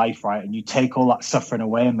all our life, right? And you take all that suffering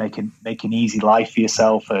away and make an easy life for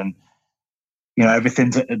yourself, and you know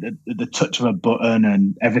everything's at the touch of a button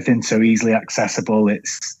and everything's so easily accessible.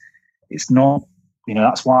 It's not. You know,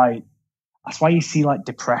 that's why you see like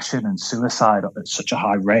depression and suicide at such a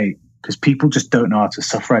high rate, because people just don't know how to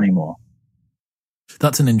suffer anymore.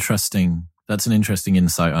 That's an interesting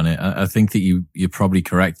insight on it. I think that you're probably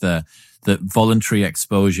correct there, that voluntary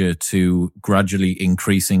exposure to gradually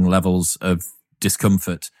increasing levels of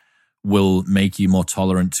discomfort will make you more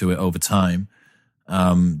tolerant to it over time.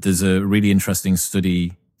 There's a really interesting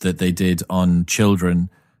study that they did on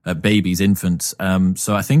children, babies, infants.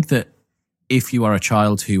 So I think that if you are a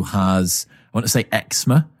child who has, I want to say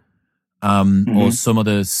eczema, or some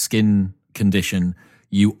other skin condition,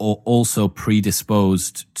 you are also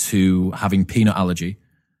predisposed to having peanut allergy.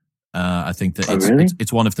 I think that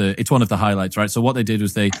it's one of the highlights, right? So what they did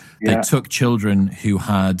was they took children who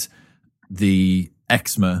had the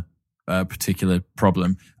eczema particular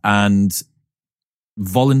problem and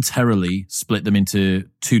voluntarily split them into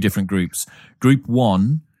two different groups. Group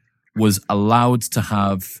one was allowed to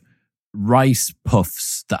have rice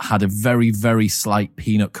puffs that had a very, very slight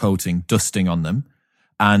peanut coating, dusting on them.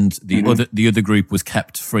 And the other group was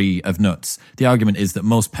kept free of nuts. The argument is that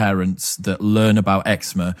most parents that learn about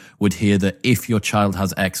eczema would hear that if your child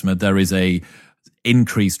has eczema, there is a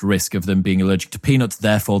increased risk of them being allergic to peanuts.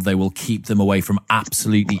 Therefore, they will keep them away from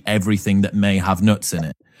absolutely everything that may have nuts in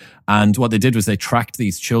it. And what they did was they tracked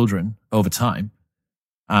these children over time.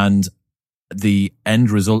 And the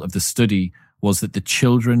end result of the study was that the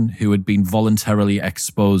children who had been voluntarily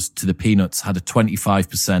exposed to the peanuts had a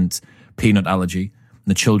 25% peanut allergy.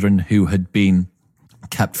 And the children who had been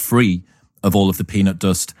kept free of all of the peanut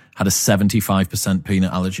dust had a 75%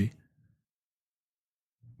 peanut allergy.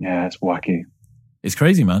 Yeah, it's wacky. It's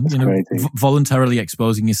crazy, man. It's crazy. Voluntarily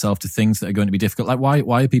exposing yourself to things that are going to be difficult. Like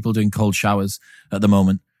why are people doing cold showers at the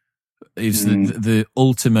moment? It's the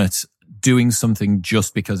ultimate doing something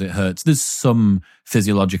just because it hurts. There's some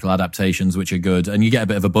physiological adaptations which are good, and you get a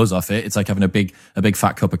bit of a buzz off it. It's like having a big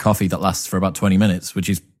fat cup of coffee that lasts for about 20 minutes, which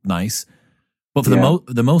is nice. But for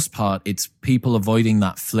the most part, it's people avoiding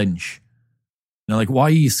that flinch. You know, like, why are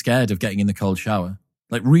you scared of getting in the cold shower?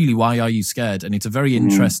 Like, really, why are you scared? And it's a very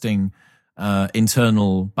interesting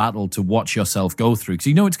internal battle to watch yourself go through, because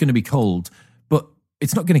you know it's going to be cold, but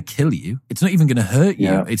it's not going to kill you. It's not even going to hurt you.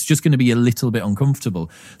 Yeah. It's just going to be a little bit uncomfortable.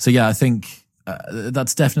 So yeah, I think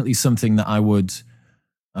that's definitely something that I would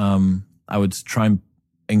try and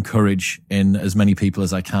encourage in as many people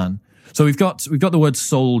as I can. So we've got the word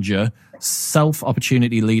soldier, self,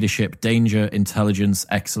 opportunity, leadership, danger, intelligence,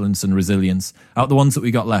 excellence, and resilience. Out of the ones that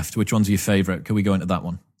we got left, which one's your favorite? Can we go into that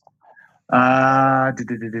one?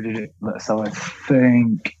 Let's have a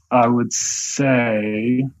think. I would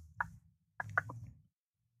say,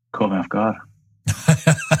 caught me off guard.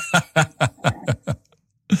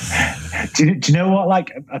 do you know what?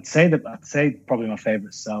 Like, I'd say probably my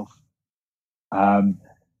favorite self.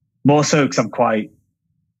 More so because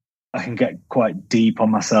I can get quite deep on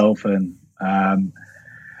myself, and I'm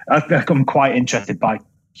quite interested by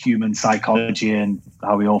human psychology and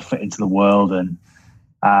how we all fit into the world, and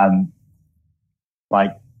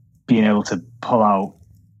like being able to pull out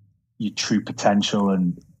your true potential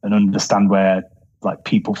and understand where like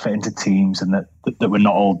people fit into teams, and that we're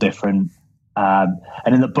not all different. And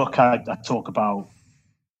in the book, I talk about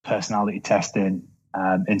personality testing,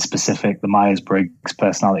 in specific the Myers-Briggs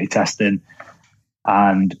personality testing,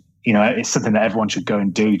 and you know, it's something that everyone should go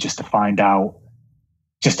and do just to find out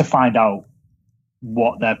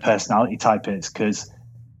what their personality type is. Because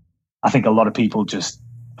I think a lot of people just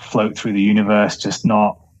float through the universe, just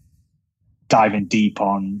not diving deep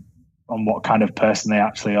on what kind of person they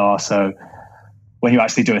actually are. So when you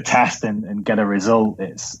actually do a test and get a result,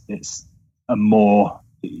 it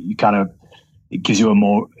gives you a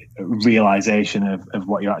more realization of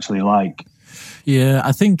what you're actually like. Yeah,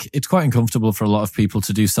 I think it's quite uncomfortable for a lot of people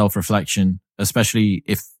to do self-reflection, especially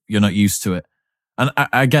if you're not used to it. And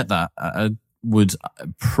I get that. I would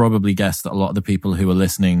probably guess that a lot of the people who are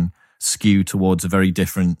listening skew towards a very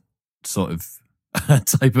different sort of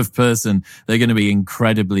type of person. They're going to be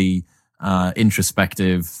incredibly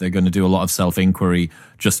introspective. They're going to do a lot of self-inquiry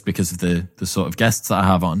just because of the sort of guests that I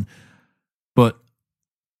have on. But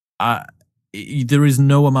there is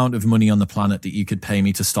no amount of money on the planet that you could pay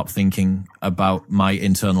me to stop thinking about my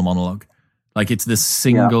internal monologue. Like, it's the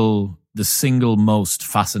single most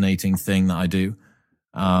fascinating thing that I do.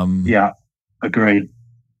 Agreed.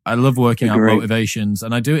 I love working out motivations,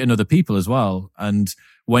 and I do it in other people as well. And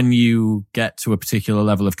when you get to a particular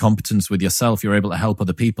level of competence with yourself, you're able to help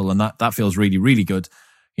other people, and that feels really, really good.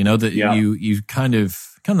 You know, that you kind of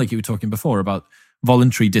like you were talking before about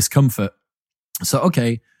voluntary discomfort. So,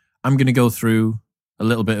 okay, I'm going to go through a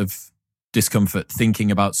little bit of discomfort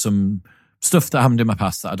thinking about some stuff that happened in my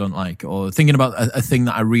past that I don't like, or thinking about a thing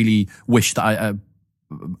that I really wish that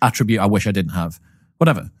attribute I wish I didn't have,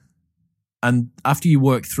 whatever. And after you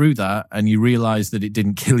work through that and you realize that it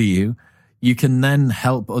didn't kill you, you can then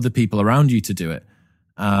help other people around you to do it.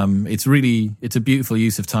 It's a beautiful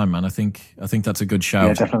use of time, man. I think that's a good shout.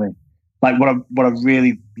 Yeah, definitely. Like what I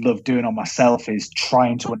really love doing on myself is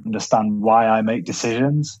trying to understand why I make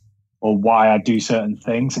decisions or why I do certain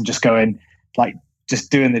things, and just going, like, just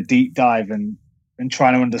doing the deep dive and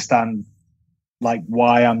trying to understand like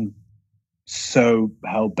why I'm so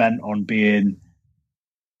hell bent on being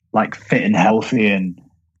like fit and healthy, and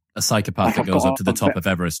a psychopath that goes up to the top of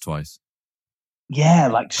Everest twice. Yeah,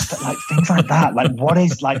 like things like that. Like what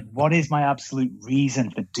is my absolute reason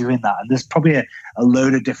for doing that? And there's probably a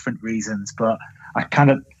load of different reasons, but I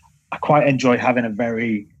quite enjoy having a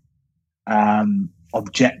very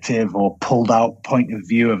objective or pulled out point of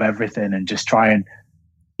view of everything, and just try and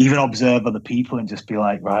even observe other people and just be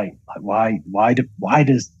like, right, like why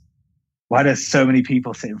does so many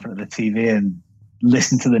people sit in front of the TV and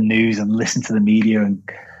listen to the news and listen to the media and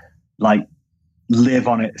like live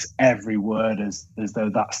on its every word as though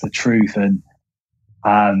that's the truth, and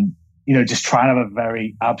you know, just try and have a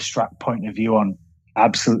very abstract point of view on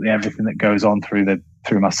absolutely everything that goes on through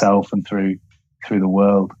myself and through the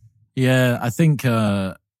world. Yeah, I think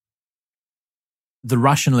the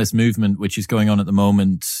rationalist movement, which is going on at the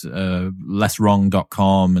moment,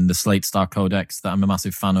 lesswrong.com and the Slate Star Codex, that I'm a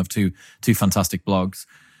massive fan of, two fantastic blogs.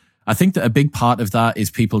 I think that a big part of that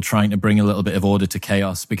is people trying to bring a little bit of order to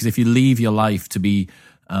chaos, because if you leave your life to be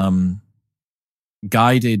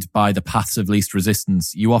guided by the paths of least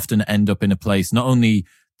resistance, you often end up in a place not only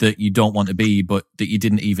that you don't want to be, but that you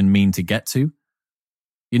didn't even mean to get to.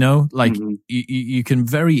 You know, like you can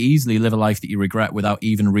very easily live a life that you regret without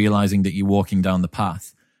even realizing that you're walking down the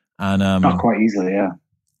path. And not quite easily, yeah.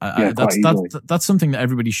 That's something that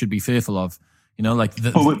everybody should be fearful of. You know, like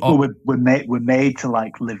we're made to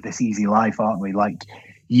like live this easy life, aren't we? Like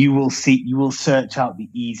you will search out the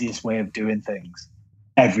easiest way of doing things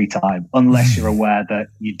every time, unless you're aware that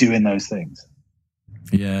you're doing those things.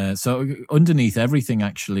 Yeah. So underneath everything,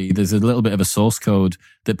 actually, there's a little bit of a source code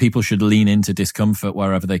that people should lean into discomfort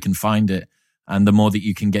wherever they can find it. And the more that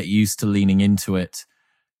you can get used to leaning into it,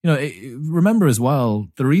 remember as well,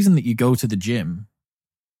 the reason that you go to the gym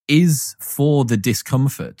is for the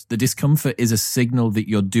discomfort. The discomfort is a signal that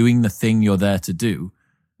you're doing the thing you're there to do.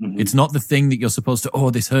 Mm-hmm. It's not the thing that you're supposed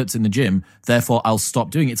to, this hurts in the gym, therefore I'll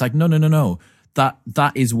stop doing it. It's like, no. That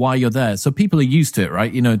is why you're there. So people are used to it,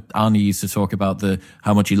 right? Arnie used to talk about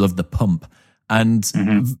how much he loved the pump. And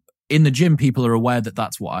in the gym, people are aware that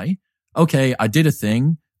that's why. Okay, I did a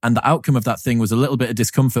thing, and the outcome of that thing was a little bit of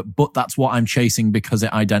discomfort, but that's what I'm chasing because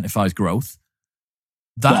it identifies growth.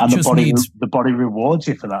 The body rewards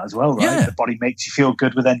you for that as well, right? Yeah. The body makes you feel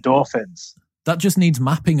good with endorphins. That just needs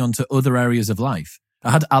mapping onto other areas of life.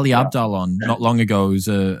 I had Ali Abdaal on not long ago, who's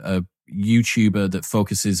a YouTuber that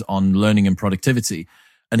focuses on learning and productivity.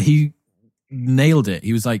 And he nailed it.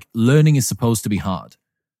 He was like, learning is supposed to be hard.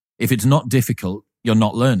 If it's not difficult, you're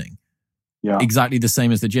not learning. Yeah. Exactly the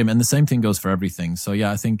same as the gym. And the same thing goes for everything. So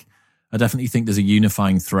yeah, I definitely think there's a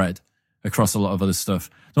unifying thread across a lot of other stuff.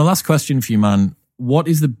 My last question for you, man. What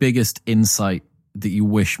is the biggest insight that you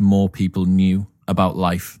wish more people knew about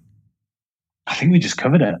life? I think we just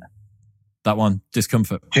covered it. That one,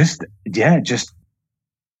 discomfort. Just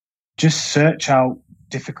search out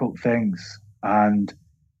difficult things, and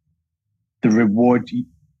the reward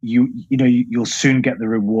you'll soon get the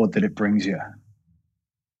reward that it brings you.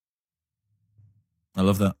 I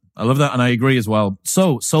love that, and I agree as well.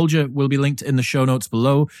 So Soldier will be linked in the show notes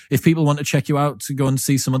below. If people want to check you out to go and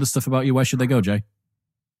see some other stuff about you, where should they go, Jay?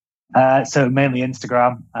 So mainly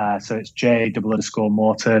Instagram. So it's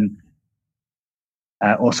J_Morton.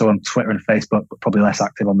 Also on Twitter and Facebook, but probably less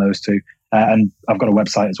active on those two. And I've got a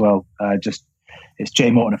website as well. It's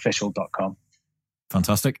jmortonofficial.com.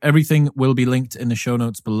 Fantastic. Everything will be linked in the show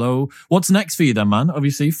notes below. What's next for you then, man?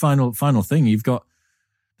 Obviously, final thing. You've got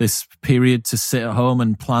this period to sit at home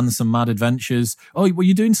and plan some mad adventures. Oh, were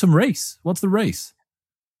you doing some race? What's the race?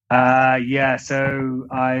 Yeah, so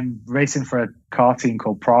I'm racing for a car team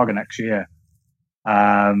called Praga next year,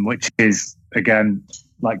 which is, again,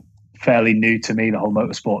 like fairly new to me, the whole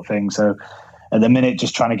motorsport thing. So at the minute,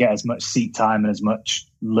 just trying to get as much seat time and as much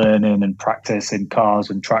learning and practice in cars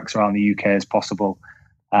and tracks around the UK as possible.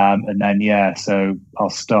 And then, so I'll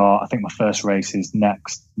start, I think my first race is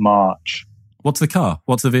next March. What's the car?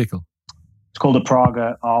 What's the vehicle? It's called a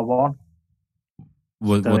Praga R1.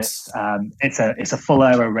 It's a full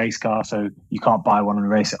aero race car, so you can't buy one and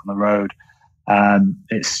race it on the road.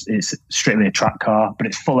 It's strictly a track car, but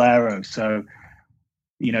it's full aero. So,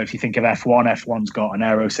 if you think of F1's got an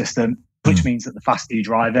aero system, which means that the faster you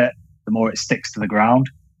drive it, the more it sticks to the ground.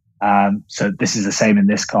 So this is the same in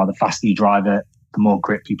this car. The faster you drive it, the more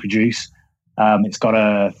grip you produce. It's got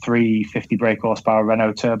a 350 brake horsepower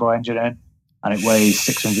Renault turbo engine in, and it weighs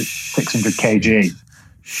 600 kg.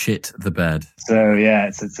 Shit the bed. So yeah,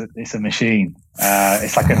 it's a machine.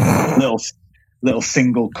 It's like a little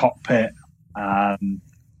single cockpit,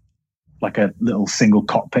 like a little single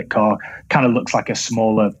cockpit car. Kind of looks like a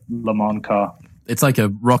smaller Le Mans car. It's like a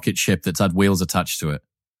rocket ship that's had wheels attached to it.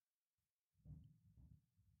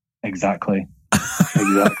 Exactly.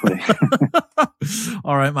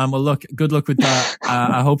 All right, man. Well, look, good luck with that.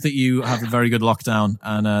 I hope that you have a very good lockdown,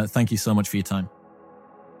 and thank you so much for your time.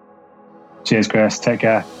 Cheers, Chris. Take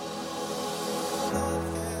care.